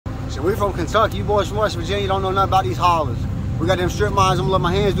So we from Kentucky. You boys from West Virginia don't know nothing about these hollers. We got them strip mines. I'm gonna let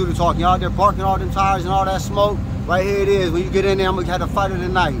my hands do the talking. Y'all out there parking all them tires and all that smoke. Right here it is. When you get in there, I'm gonna have to fight it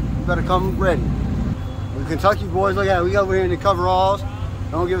tonight. You better come ready. We Kentucky boys, look at it. We over here in the coveralls.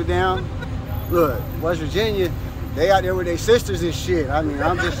 Don't give a damn. Look, West Virginia, they out there with their sisters and shit. I mean,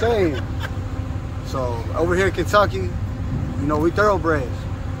 I'm just saying. So over here in Kentucky, you know, we thoroughbreds.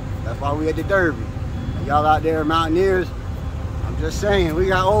 That's why we at the Derby. Y'all out there mountaineers, I'm just saying, we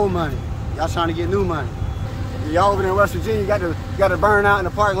got old money. Y'all trying to get new money. Y'all over there in West Virginia, you got to burn out in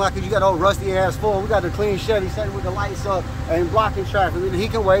the parking lot because you got old rusty ass Ford. We got the clean Chevy set with the lights up and blocking traffic. He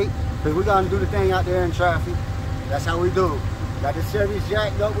can wait because we're going to do the thing out there in traffic. That's how we do. Got the Chevys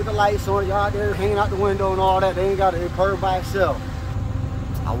jacked up with the lights on. Y'all out there hanging out the window and all that. They ain't got it curved by itself.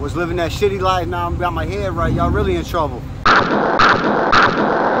 I was living that shitty life. Now I got my head right. Y'all really in trouble.